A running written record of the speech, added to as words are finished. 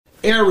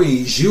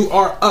Aries, you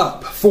are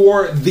up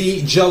for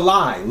the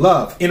July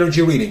Love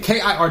Energy Reading.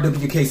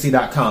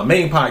 KIRWKC.com,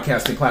 main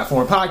podcasting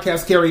platform.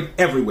 Podcast carried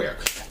everywhere.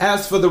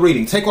 As for the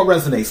reading, take what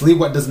resonates, leave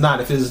what does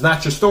not. If it is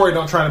not your story,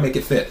 don't try to make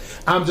it fit.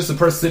 I'm just a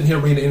person sitting here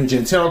reading energy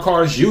and tarot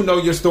cards. You know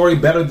your story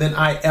better than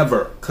I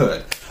ever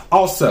could.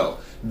 Also,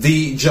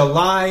 the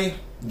July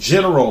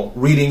general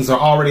readings are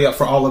already up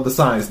for all of the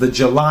signs. The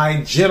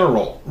July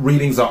general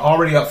readings are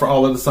already up for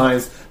all of the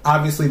signs.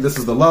 Obviously, this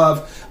is the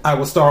love. I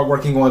will start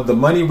working on the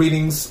money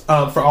readings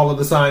for all of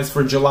the signs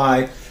for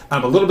July.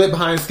 I'm a little bit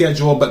behind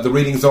schedule, but the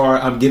readings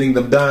I'm getting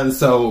them done.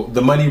 So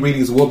the money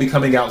readings will be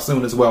coming out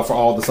soon as well for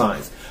all the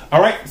signs.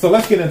 All right, so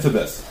let's get into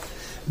this.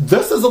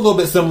 This is a little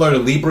bit similar to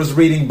Libra's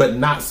reading, but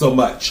not so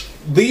much.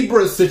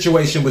 Libra's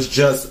situation was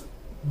just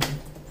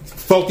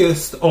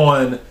focused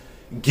on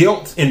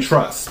guilt and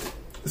trust.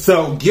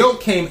 So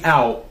guilt came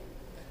out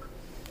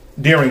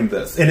during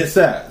this, and it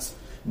says,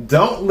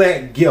 don't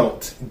let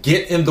guilt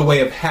get in the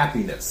way of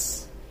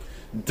happiness.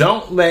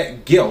 Don't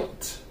let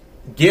guilt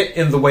get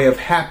in the way of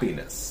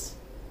happiness.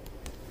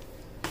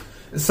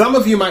 Some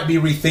of you might be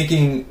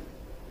rethinking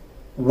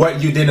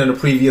what you did in a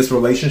previous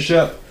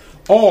relationship,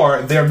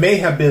 or there may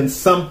have been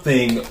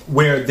something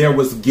where there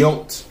was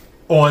guilt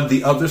on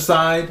the other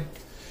side,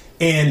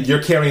 and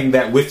you're carrying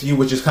that with you,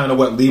 which is kind of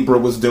what Libra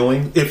was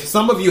doing. If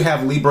some of you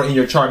have Libra in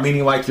your chart,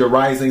 meaning like your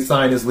rising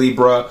sign is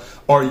Libra,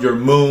 or your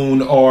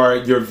moon, or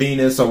your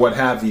Venus, or what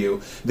have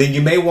you, then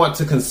you may want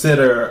to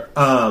consider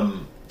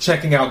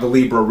checking out the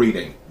Libra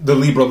reading, the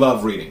Libra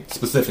love reading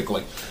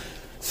specifically.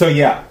 So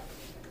yeah.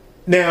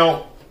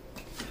 Now,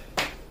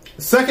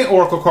 second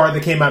oracle card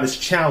that came out is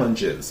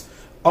challenges.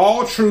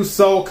 All true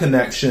soul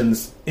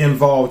connections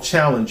involve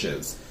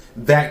challenges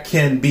that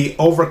can be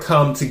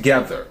overcome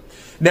together.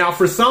 Now,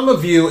 for some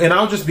of you, and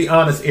I'll just be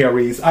honest,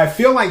 Aries, I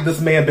feel like this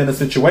may have been a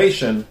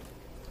situation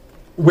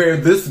where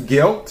this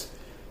guilt,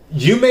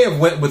 you may have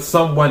went with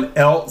someone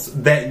else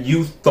that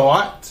you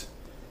thought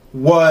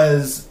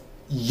was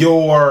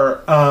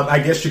your, I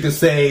guess you could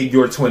say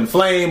your twin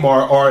flame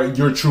or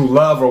your true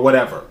love or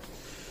whatever.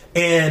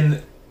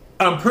 And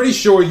I'm pretty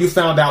sure you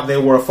found out they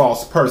were a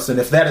false person.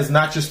 If that is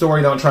not your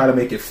story, don't try to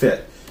make it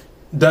fit.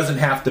 Doesn't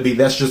have to be.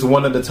 That's just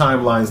one of the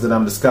timelines that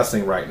I'm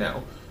discussing right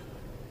now.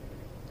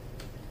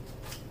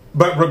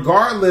 But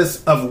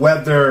regardless of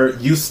whether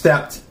you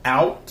stepped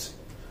out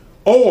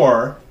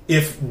or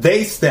if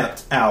they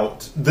stepped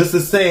out, this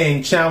is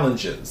saying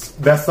challenges.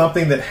 That's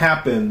something that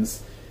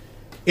happens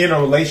in a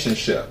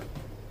relationship.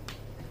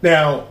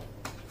 Now,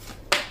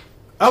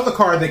 other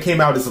card that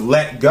came out is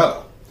let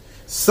go.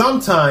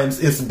 Sometimes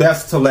it's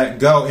best to let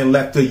go and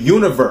let the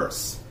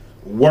universe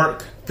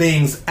work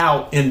things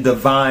out in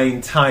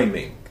divine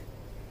timing.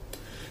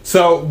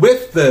 So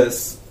with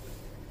this,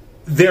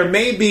 there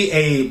may be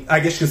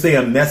I guess you could say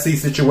a messy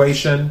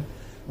situation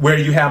where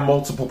you have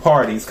multiple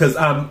parties. Because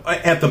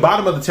at the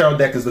bottom of the tarot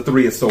deck is the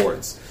Three of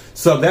Swords.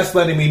 So that's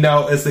letting me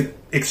know it's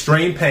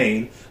extreme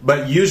pain.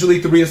 But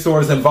usually Three of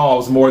Swords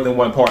involves more than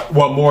one part.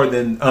 Well, more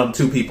than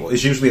two people.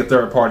 It's usually a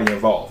third party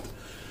involved.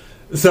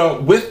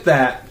 So with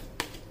that,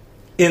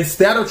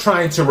 instead of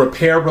trying to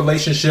repair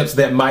relationships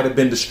that might have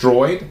been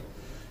destroyed,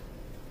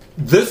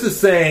 this is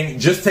saying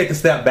just take a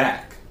step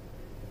back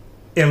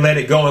and let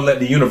it go and let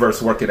the universe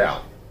work it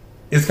out.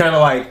 It's kind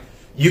of like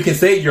you can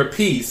say your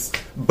piece,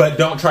 but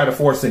don't try to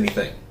force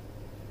anything.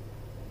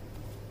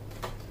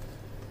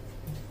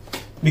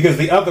 Because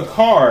the other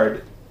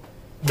card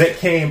that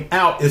came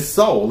out is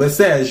soul. It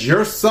says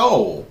your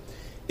soul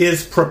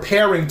is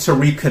preparing to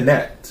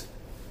reconnect.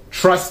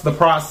 Trust the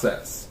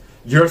process.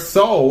 Your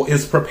soul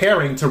is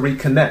preparing to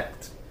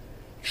reconnect.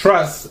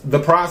 Trust the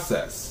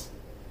process.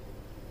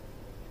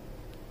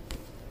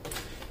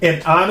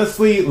 And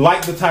honestly,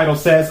 like the title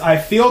says, I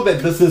feel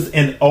that this is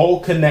an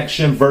old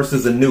connection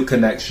versus a new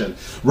connection.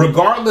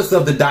 Regardless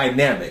of the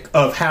dynamic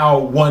of how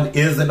one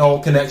is an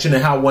old connection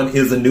and how one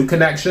is a new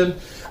connection,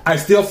 I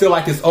still feel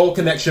like it's old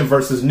connection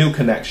versus new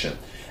connection.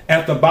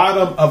 At the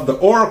bottom of the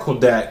oracle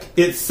deck,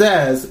 it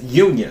says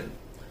union.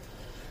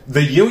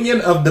 The union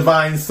of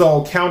divine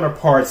soul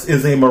counterparts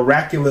is a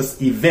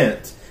miraculous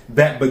event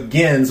that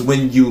begins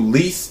when you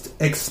least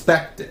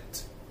expect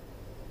it.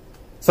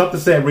 Something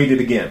said, read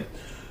it again.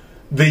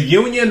 The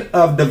union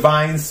of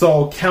divine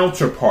soul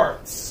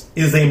counterparts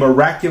is a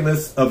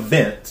miraculous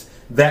event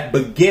that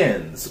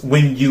begins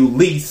when you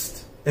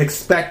least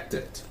expect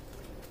it.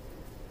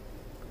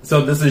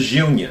 So this is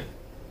union.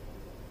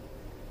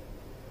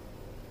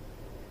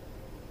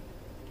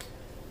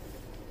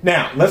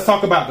 Now, let's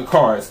talk about the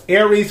cards.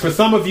 Aries, for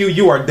some of you,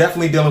 you are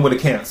definitely dealing with a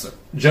Cancer.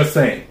 Just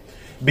saying.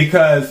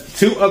 Because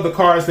two of the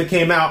cards that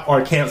came out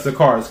are Cancer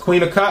cards.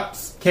 Queen of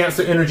Cups,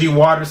 Cancer energy,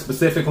 water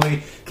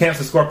specifically,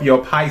 Cancer,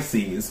 Scorpio,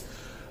 Pisces.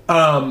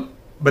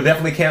 But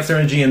definitely Cancer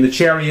energy, and the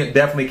Chariot,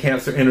 definitely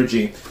Cancer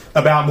energy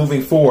about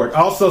moving forward.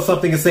 Also,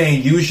 something is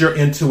saying use your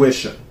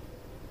intuition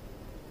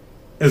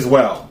as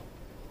well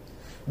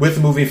with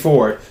moving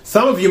forward.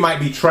 Some of you might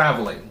be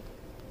traveling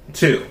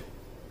too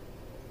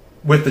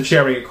with the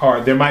Chariot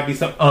card. There might be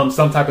some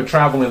type of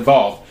travel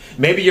involved.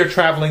 Maybe you're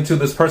traveling to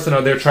this person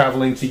or they're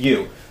traveling to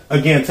you.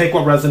 Again, take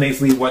what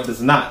resonates, leave what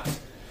does not.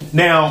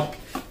 Now,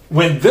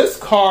 when this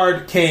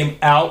card came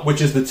out,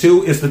 which is the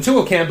two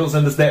of candles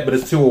in this deck, but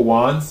it's two of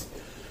wands.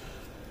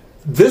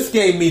 This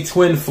gave me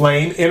twin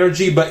flame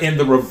energy, but in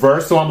the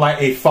reverse. So I'm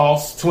like a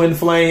false twin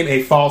flame,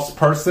 a false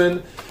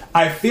person.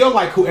 I feel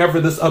like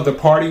whoever this other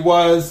party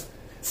was,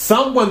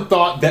 someone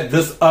thought that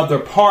this other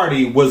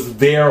party was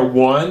their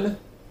one,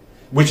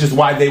 which is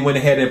why they went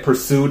ahead and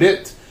pursued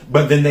it.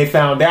 But then they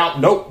found out,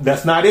 nope,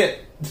 that's not it.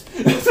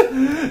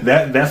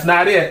 That's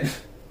not it.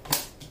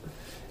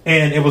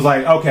 And it was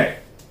like, okay.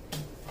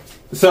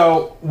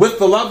 So with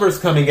the Lovers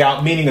coming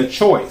out, meaning a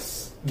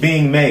choice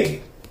being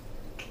made.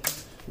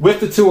 With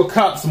the Two of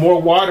Cups,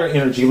 more water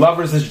energy.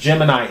 Lovers is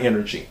Gemini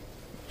energy.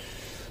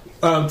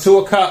 Two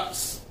of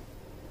Cups,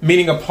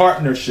 meaning a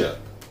partnership.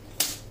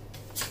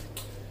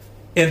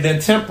 And then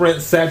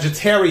Temperance,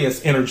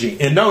 Sagittarius energy.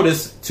 And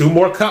notice, two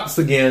more cups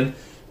again.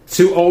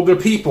 Two older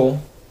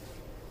people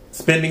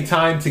spending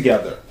time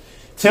together.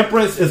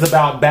 Temperance is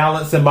about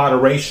balance and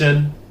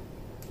moderation.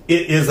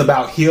 It is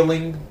about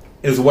healing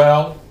as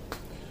well.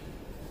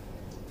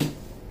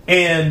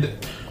 And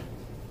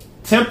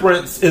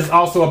Temperance is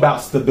also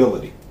about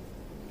stability.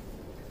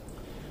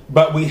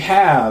 But we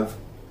have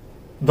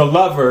the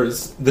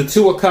Lovers, the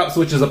Two of Cups,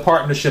 which is a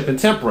partnership, and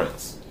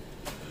Temperance.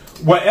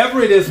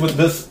 Whatever it is with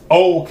this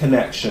old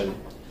connection,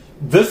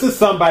 this is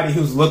somebody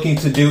who's looking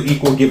to do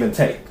equal give and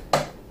take.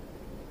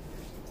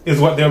 Is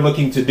what they're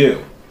looking to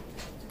do.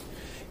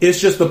 It's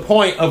just the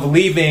point of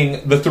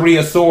leaving the Three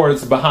of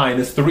Swords behind.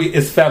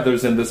 It's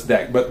feathers in this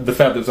deck, but the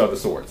feathers are the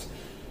swords.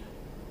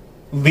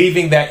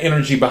 Leaving that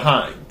energy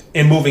behind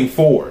and moving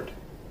forward.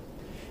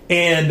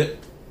 And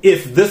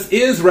if this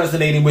is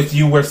resonating with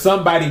you, where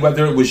somebody,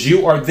 whether it was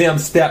you or them,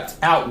 stepped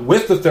out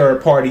with the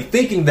third party,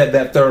 thinking that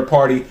that third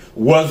party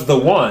was the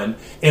one,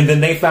 and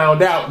then they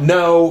found out,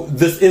 no,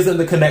 this isn't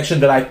the connection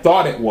that I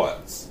thought it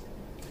was.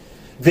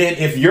 Then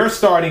if you're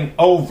starting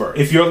over,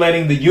 if you're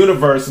letting the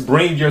universe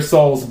bring your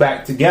souls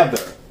back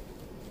together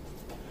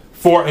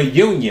for a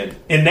union,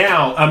 and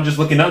now I'm just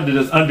looking under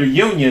this, under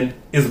union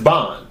is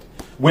bond,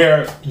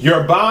 where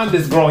your bond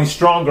is growing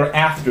stronger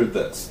after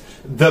this.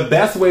 The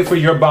best way for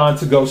your bond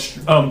to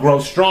grow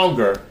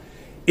stronger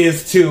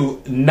is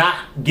to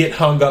not get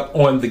hung up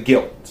on the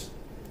guilt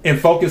and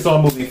focus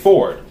on moving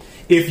forward.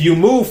 If you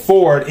move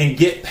forward and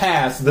get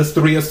past this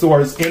Three of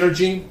Swords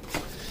energy,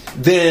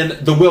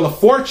 then the Wheel of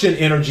Fortune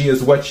energy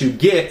is what you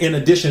get, in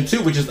addition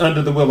to, which is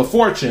under the Wheel of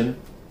Fortune,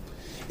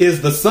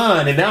 is the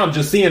Sun. And now I'm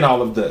just seeing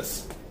all of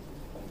this.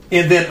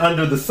 And then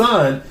under the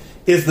Sun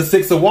is the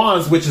Six of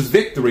Wands, which is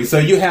victory. So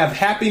you have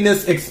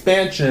happiness,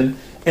 expansion,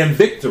 and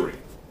victory.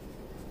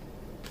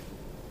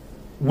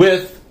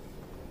 With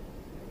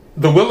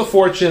the Wheel of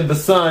Fortune, the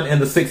Sun,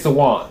 and the Six of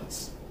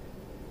Wands.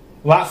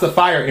 Lots of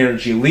fire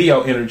energy,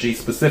 Leo energy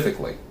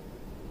specifically.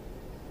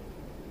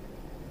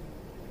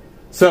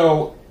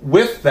 So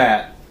with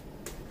that,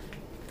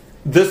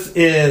 this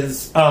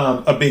is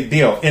a big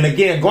deal. And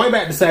again, going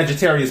back to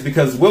Sagittarius,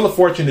 because Wheel of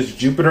Fortune is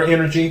Jupiter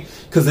energy,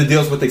 because it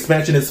deals with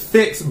expansion. It's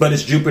fixed, but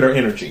it's Jupiter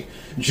energy.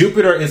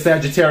 Jupiter is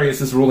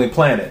Sagittarius' ruling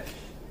planet.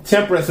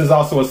 Temperance is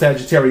also a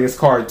Sagittarius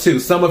card too.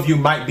 Some of you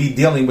might be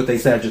dealing with a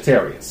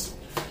Sagittarius.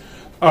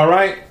 All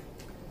right?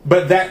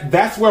 But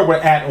that's where we're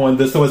at on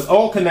this. So it's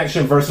old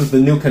connection versus the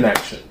new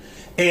connection.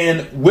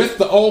 And with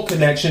the old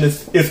connection,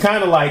 it's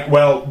kind of like,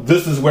 well,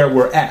 this is where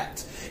we're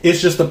at.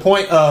 It's just the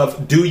point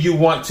of, do you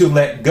want to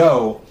let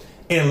go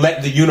and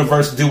let the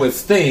universe do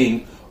its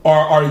thing,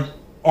 or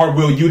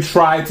will you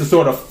try to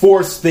sort of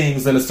force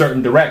things in a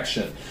certain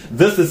direction?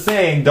 This is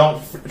saying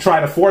don't try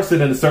to force it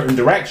in a certain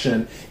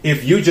direction.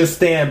 If you just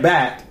stand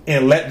back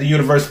and let the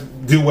universe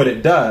do what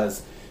it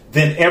does,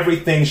 then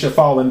everything should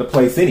fall into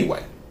place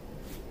anyway.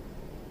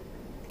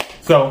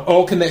 So,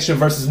 old connection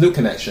versus new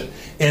connection.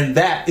 And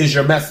that is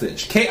your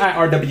message.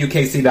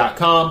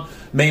 KIRWKC.com,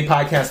 main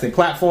podcasting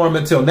platform.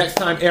 Until next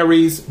time,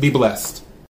 Aries, be blessed.